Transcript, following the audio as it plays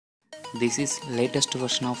This is latest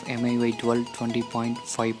version of MIUI 12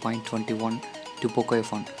 20.5.21 to Poco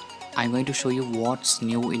iPhone. I'm going to show you what's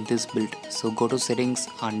new in this build. So go to settings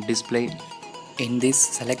and display. In this,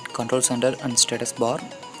 select control center and status bar.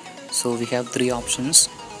 So we have three options.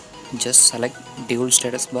 Just select dual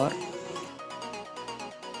status bar.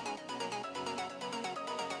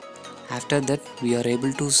 After that, we are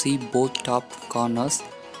able to see both top corners.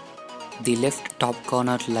 The left top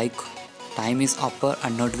corner like time is upper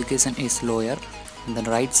and notification is lower, and the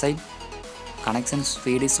right side connection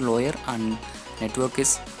speed is lower and network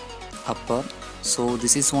is upper. So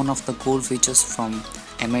this is one of the cool features from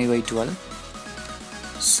MIUI 12.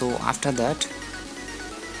 So after that,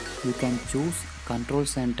 you can choose control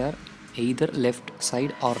center either left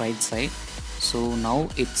side or right side. So now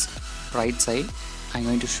it's right side. I'm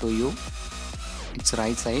going to show you it's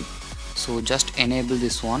right side. So just enable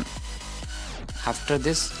this one. After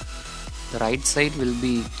this, the right side will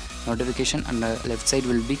be notification and the left side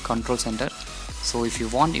will be control center. So if you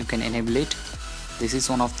want, you can enable it. This is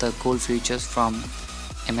one of the cool features from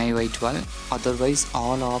MIUI 12. Otherwise,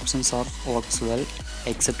 all options are works well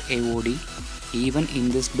except AOD. Even in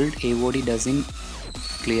this build, AOD doesn't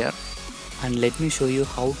clear. And let me show you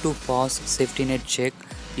how to pause safety net check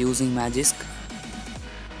using Magisk.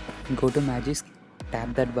 Go to Magisk,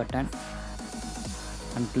 tap that button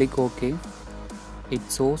and click OK. It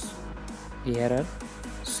shows error,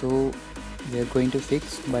 so we are going to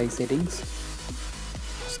fix by settings.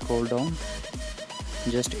 Scroll down,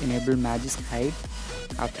 just enable Magisk hide.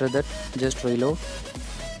 After that, just reload.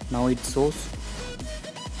 Now it shows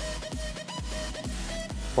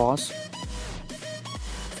pause.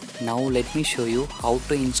 Now let me show you how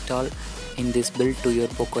to install in this build to your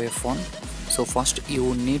Poco iPhone. So first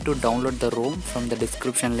you need to download the ROM from the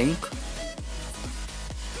description link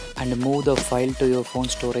and move the file to your phone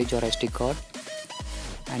storage or SD card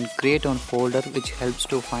and create one folder which helps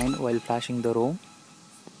to find while flashing the ROM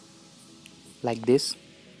like this.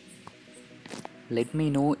 Let me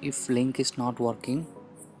know if link is not working.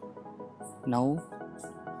 Now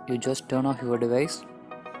you just turn off your device.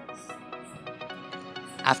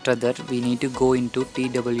 After that, we need to go into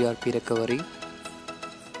TWRP recovery.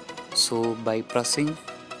 So by pressing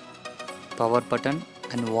power button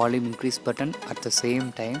and volume increase button at the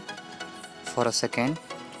same time for a second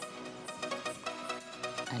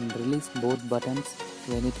and release both buttons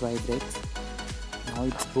when it vibrates. Now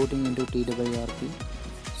it's booting into TWRP.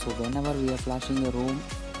 So whenever we are flashing a ROM,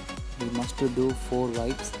 we must do 4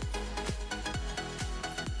 wipes.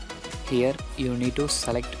 Here you need to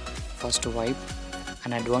select first wipe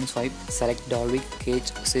and advanced wipe, select Dolby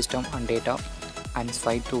Cache system and data and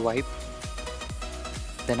swipe to wipe.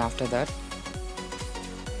 Then after that,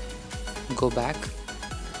 go back,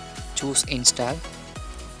 choose install,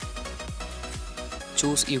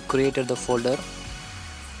 choose you created the folder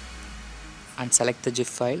and select the zip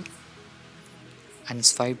file and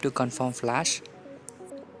swipe to confirm flash.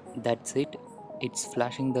 That's it, it's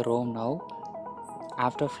flashing the ROM now.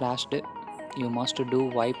 After flashed, you must do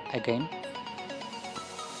wipe again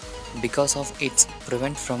because of its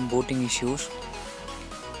prevent from booting issues.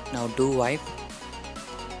 Now do wipe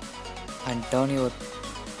and turn your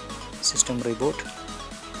system reboot.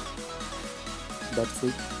 That's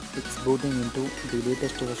it, it's booting into the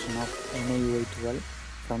latest version of MIUI 12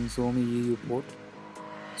 from Xiaomi MIUI port.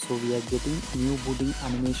 So we are getting new booting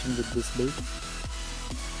animation with this build.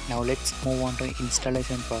 Now let's move on to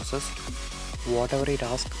installation process. Whatever it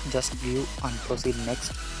asks, just give and proceed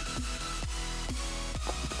next.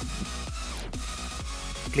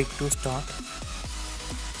 Click to start,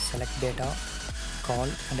 select data, call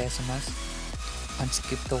and SMS and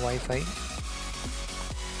skip the Wi-Fi.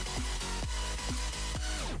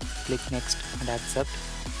 Click next and accept.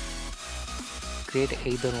 Create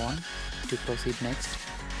either one to proceed next.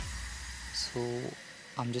 So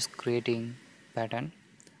I'm just creating pattern.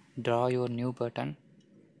 Draw your new pattern.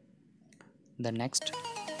 The next.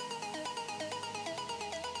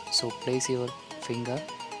 So place your finger.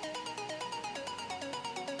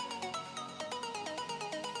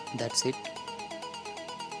 That's it.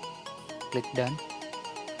 Click done.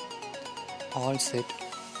 All set.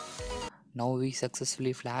 Now we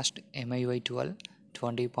successfully flashed MIUI 12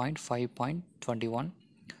 20.5.21.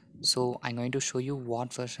 So I'm going to show you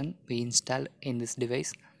what version we installed in this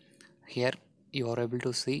device. Here you are able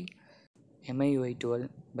to see MIUI 12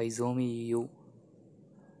 by Xiaomi MIUI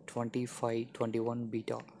 25.21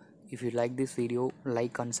 beta. If you like this video,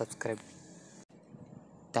 like and subscribe.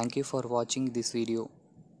 Thank you for watching this video.